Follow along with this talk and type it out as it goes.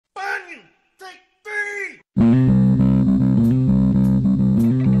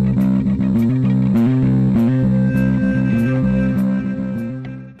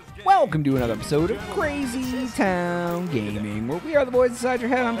Welcome to another episode of Crazy Town Gaming, where we are the boys inside your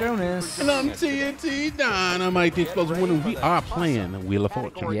head. I'm Jonas. And I'm TNT Dinomight, the explosive winner. We are playing Wheel of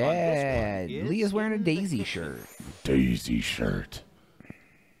Fortune. Yeah, Leah's wearing a Daisy shirt. Daisy shirt.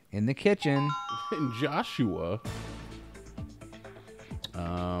 In the kitchen. And Joshua,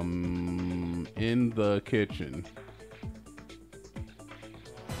 in the kitchen.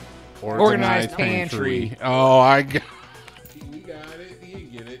 Organized pantry. Oh, I got we got it. He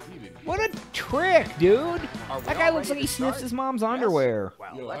didn't get it. He didn't get What a trick, dude. That guy looks like he sniffs his mom's underwear.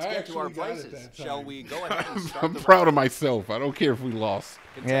 Well, Yo, let's I get to our actually got it places. that time. Shall we go ahead and it. start I'm the proud of myself. I don't care if we lost.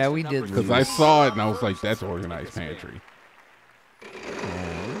 Yeah, we did Because lose. I saw it and I was like, that's organized pantry.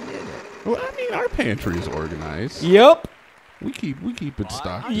 Yeah, we did it. Well, I mean, our pantry is organized. Yep. We keep it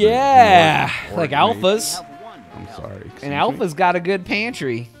stocked. Yeah, Or- like organized. alphas. I'm sorry. excuse And me? alpha's got a good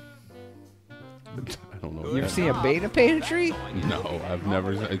pantry. I don't know. You ever seen a beta pantry? No, I've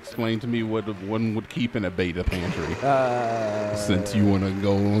never explained to me what one would keep in a beta pantry. Since you want to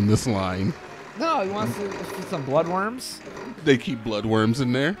go on this line, No, he wants some bloodworms. they keep bloodworms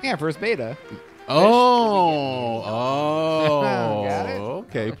in there. Yeah, for his beta. Oh, Got it?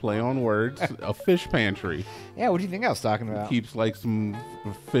 okay. Play on words. A fish pantry Yeah, what do you think I was talking about? keeps like some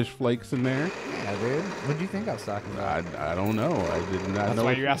fish flakes in there. Yeah, dude. What do you think I was talking about? I don't know. I did not That's know.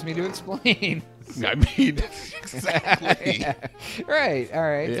 why you asked me to explain. I mean, exactly. Yeah. Right, all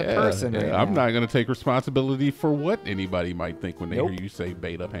right. It's a person right I'm now. not going to take responsibility for what anybody might think when they Nope. hear you say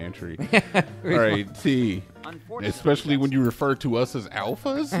beta pantry. All right, T. Especially when you refer to us as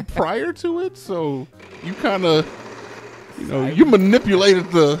alphas prior to it, so you kind of, you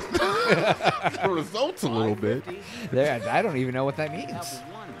manipulated the, the results a little bit. I don't even know what that means.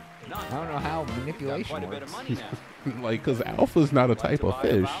 I don't know how manipulation works. Like, because alpha's not a type of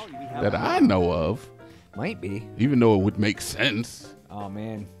fish that I know of, Might be. even though it would make sense Oh,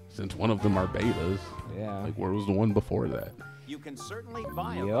 man. since one of them are betas. Yeah. Like, where was the one before that? You can certainly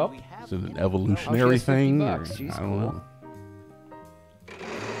buy it. Yup. We have Is it an Oh, she evolutionary has 50 thing? bucks. Or, She's I don't know.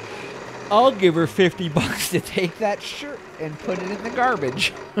 I'll give her $50 to take that shirt and put it in the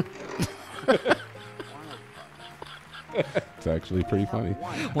garbage. It's actually pretty funny.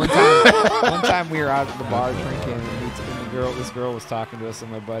 One time we were out at the bar drinking, and this girl was talking to us, and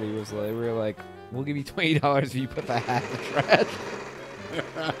my buddy was like, we were like, "We'll give you $20 if you put the hat in the trash."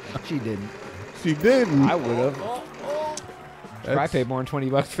 She didn't. She didn't. I would have. I paid more than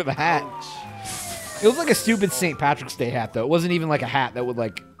 $20 for the hat. It was like a stupid St. Patrick's Day hat, though. It wasn't even like a hat that would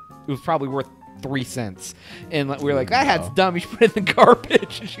like. It was probably worth 3 cents, and we were like, "That hat's dumb. You should put it in the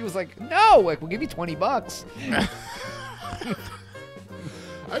garbage." And she was like, "No, like we'll give you $20."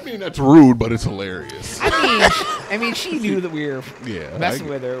 I mean, that's rude, but it's hilarious. I mean, she knew that we were Yeah, messing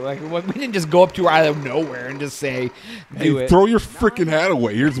with her. Like, we didn't just go up to her out of nowhere and just say, "Do Hey, it." throw your freaking hat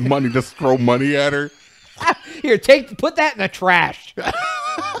away. Here's money. Just throw money at her. Here, put that in the trash. Yeah,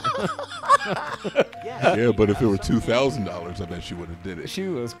 but if it were $2,000, I bet she would have did it. She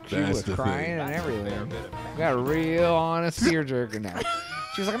was That's the crying thing. and everything. We got a real honest tearjerker now.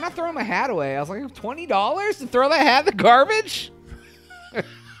 She was like, "I'm not throwing my hat away." I was like, $20 to throw that hat in the garbage?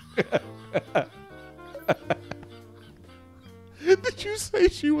 Did you say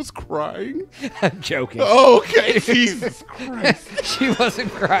she was crying? I'm joking. Oh, okay, Jesus Christ. She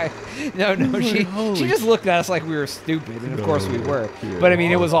wasn't crying. No, she just looked at us like we were stupid, and of course we were. Yeah. But I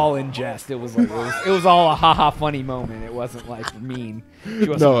mean, it was all in jest. It was like it was all a haha funny moment. It wasn't like mean. She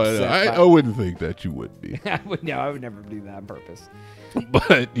wasn't No, upset I by- wouldn't think that you would be. I would never do that on purpose.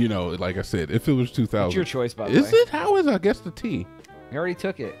 But, like I said, if it was 2,000. It's your choice, by the Is way. it? How is it? I guess the T. I already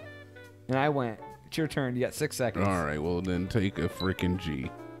took it, and I went. It's your turn. You got 6 seconds. All right, well, then take a freaking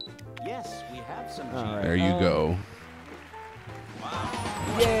G. Yes, we have some. All right. There you go.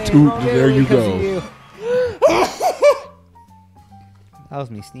 Yay, Two- wrong there area you because go. of you. That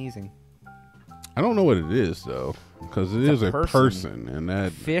was me sneezing. I don't know what it is, though, because it is a person, and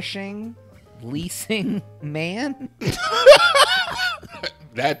that... Fishing, leasing man.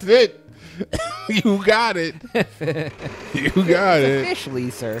 That's it. You got it. You got it. Fish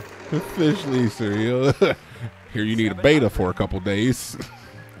leaser. Fish leaser. Here you need a beta for a couple days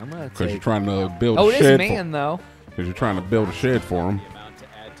I'm gonna because you're take. trying to build Oh, a it is shed. man though. Because you're trying to build a shed for them.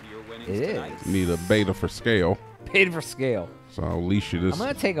 It is. You need a beta for scale. Paid for scale. So I'll lease you I'm this.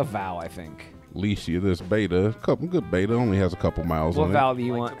 gonna take a vow. I think. Lease you this beta. Couple good beta. Only has a couple miles What on vow do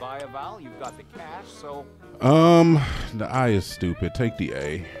you To want? buy a vowel, you've got the cash, so it. The I is stupid. Take the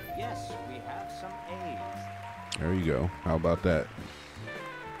A. yes, we have some A's. There you go. How about that?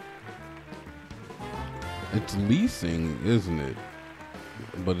 It's leasing, isn't it?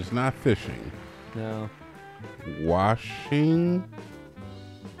 But it's not fishing. No. Washing.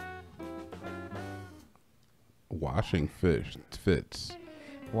 Washing fish fits.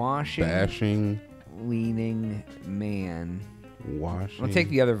 Washing. Bashing. Leaning man. Washing. I'll take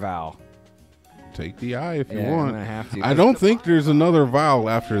the other vowel. Take the I if you Yeah, want. I'm gonna have to. I don't think there's another vowel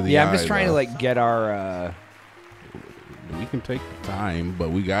after the I. Yeah, I'm just trying to though. like get our. We can take the time, but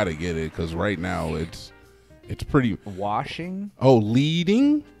we got to get it because right now it's pretty. Washing. Oh,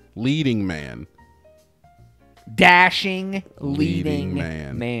 leading man. Dashing. Leading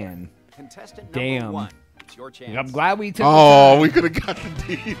Leading man. Contestant Damn. number 1. It's your chance. I'm glad we took. Oh, the we time. could have got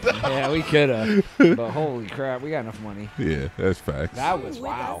the D. Yeah, we could have. But holy crap, we got enough money. Yeah, that's facts. That was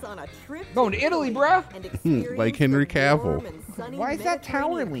wow. Going to Italy, bruh. Like Henry Cavill. Why is that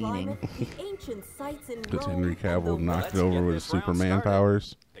tower leaning? Because Henry Cavill knocked it over with his Superman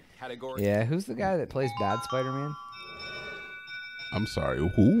powers. The category Yeah, who's the guy that plays Bad Spider-Man? I'm sorry.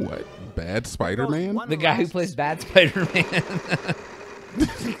 Who? What? Bad Spider-Man? The guy who plays Bad Spider-Man.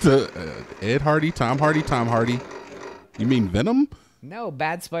 Ed Hardy, Tom Hardy. You mean Venom? No,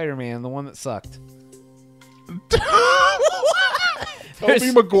 Bad Spider-Man, the one that sucked.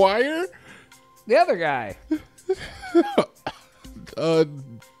 Tobey Maguire? The other guy.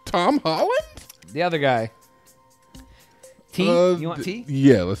 Tom Holland? The other guy. T? You want T?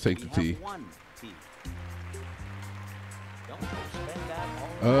 Yeah, let's take the we T. have 1 T. Don't spend that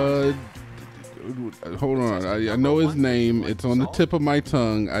all Hold on. I know his name. It's on the tip of my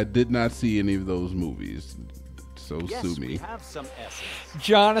tongue. I did not see any of those movies. So Yes, sue we me. have some S's.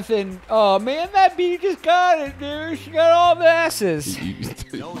 Jonathan. Oh, man, that bee just got it, dude. She got all the S's. You,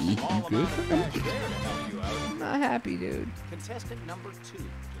 No you small good? amount of cash there to help you out. I'm not happy, dude. Contestant number 2. Would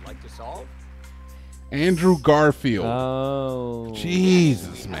you like to solve? Andrew Garfield. Oh.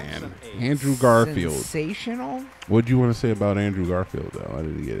 Jesus, man. Andrew Garfield. Sensational? What'd you want to say about Andrew Garfield, though? I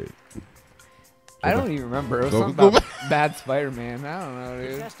didn't get it. I don't even remember. It was Go- something go about Bad Spider-Man. I don't know,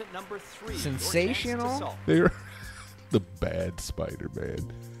 dude. Contestant number 3. Sensational? They're the bad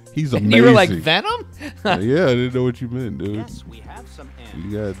Spider-Man. He's And amazing. you were like, Venom? Yeah, I didn't know what you meant, dude. Yes, we have some N's.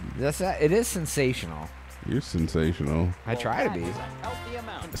 You got, It is sensational. you're sensational. I try to be. That is a healthy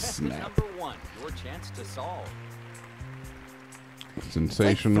amount. Contestant Snap. number 1. Your chance to solve.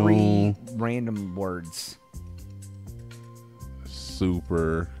 Sensational. Like 3 random words.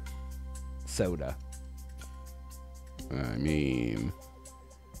 Super. Soda. I mean.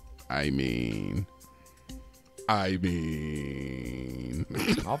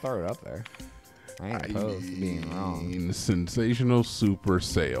 I'll throw it up there. I ain't opposed to being wrong. Sensational super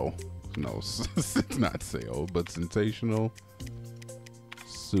sale. No, it's not sale, but sensational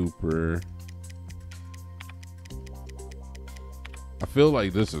super. I feel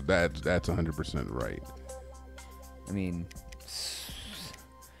like that's 100% right. I mean,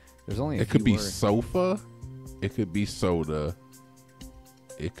 there's only a It could few be words. sofa. It could be soda.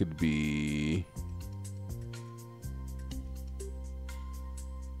 It could be.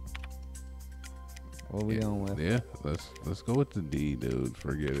 What are we going with? Yeah, let's go with the D, dude.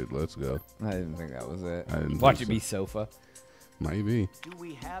 Forget it. Let's go. I didn't think that was it. I didn't Watch think it be so. sofa. Might be. Do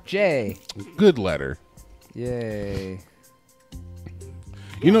we have J. Good letter. Yay.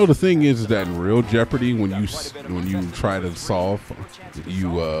 You know the thing is that in real Jeopardy, when you try to solve,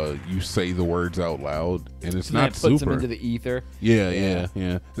 you say the words out loud, and it's And not that puts super. them into the ether. Yeah, Yeah.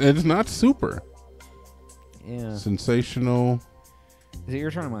 yeah. And it's not super. Yeah. Sensational. Is it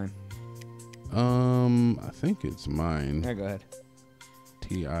your turn or mine? I think it's mine. Yeah, go ahead.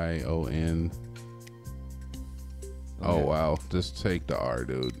 Tion. Oh Okay. wow, just take the R,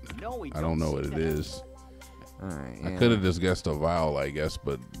 dude. No, we I don't know what see it that. is. All right. I Yeah. could have just guessed a vowel, I guess,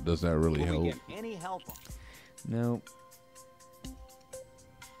 but does that really Will we help? get any help? Nope.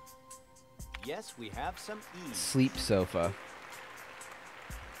 Yes, we have some E's. Sleep sofa.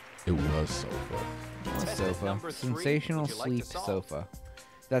 It was sofa. Contestant Sofa. number 3, Sensational would you like to sleep solve? sofa.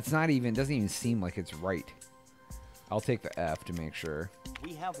 That's not even. Doesn't even seem like it's right. I'll take the F to make sure.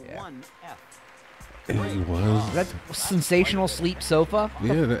 We have Yeah. 1 F. It was. That's sensational sleep sofa.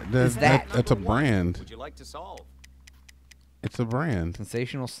 Yeah, is that? that's a brand. Would you like to solve? It's a brand.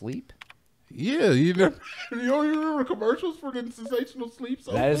 Sensational sleep. Yeah, you don't remember commercials for the sensational sleep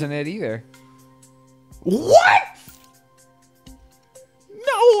sofa? That isn't it either. What?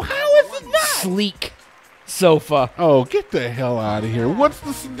 No, how is it not? Sleek sofa. Oh, get the hell out of here!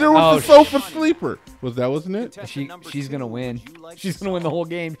 There was Oh, the sofa sleeper. Wasn't it? Contestant number She's 2, gonna win. would you like She's to gonna win the solve? whole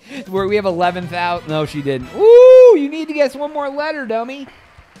game. Where we have 11,000. No, she didn't. Woo! You need to guess one more letter, dummy.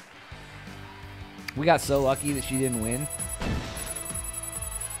 We got so lucky that she didn't win.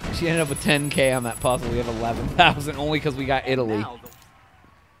 She ended up with 10K on that puzzle. We have 11,000 only because we got Italy. Now,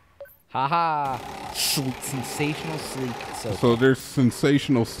 Haha. Sensational sleep sofa. So there's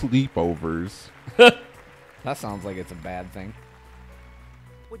sensational sleepovers. That sounds like it's a bad thing.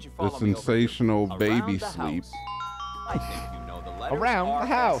 Would you The follow me over sensational here? baby Around the sleep. house. I think you know the letters Around the R,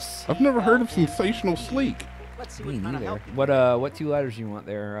 house. I've never heard of sensational sleep. Let's see Me what kind of neither. help you What 2 letters you want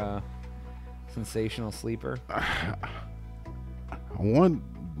there? Sensational sleeper. I want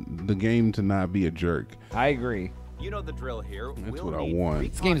the game to not be a jerk. I agree. You know the drill here. That's We'll what I need want. 3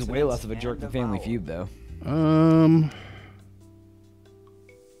 This game's way less of a consonants jerk than and Family vowel. Feud,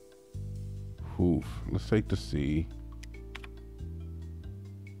 though. Oof. Let's take the C.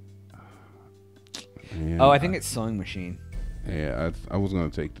 Man, Oh, I think it's Sewing Machine. Yeah, I was gonna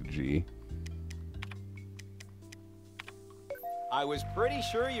take the G. I was pretty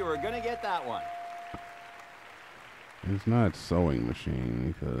sure you were gonna get that one. It's not sewing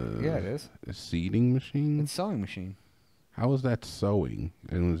machine because Yeah, it is. It's seeding machine. It's Sewing Machine. How is that sewing?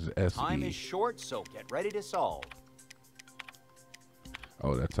 It was Time is SE. short, so get ready to solve.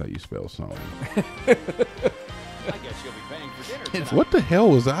 Oh, that's how you spell sewing. I guess you'll be paying for dinner tonight. What the hell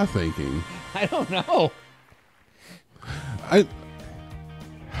was I thinking? I don't know.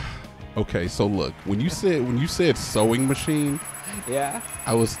 Okay, so look, when you said sewing machine, Yeah.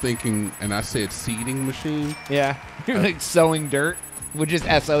 I was thinking, and I said seeding machine. Yeah. You're like sewing dirt, which is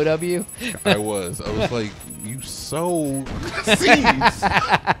SOW. I was like, you sow seeds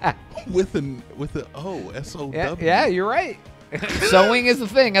with an O, SOW. Yeah, you're right. Sewing is a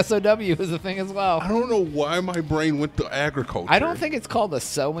thing. SOW is a thing as well. I don't know why my brain went to agriculture. I don't think it's called a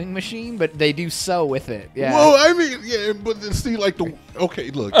sewing machine, but they do sew with it. Yeah. Well, I mean, yeah, but then see, like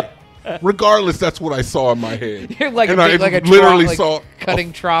okay, look. Regardless, that's what I saw in my head. You're like and a big, I like a literally trough, saw like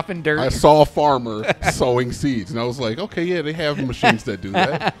cutting trough in dirt. I saw a farmer sowing seeds, and I was like, okay, yeah, they have machines that do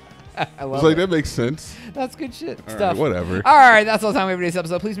that. I I love was like, it. that makes sense. That's good shit. All Stuff. right, whatever. All right, that's all the time we have for today's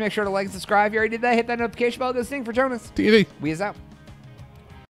episode. Please make sure to like and subscribe. If you already did that, hit that notification bell. Go sing for Jonas. TD. We is out.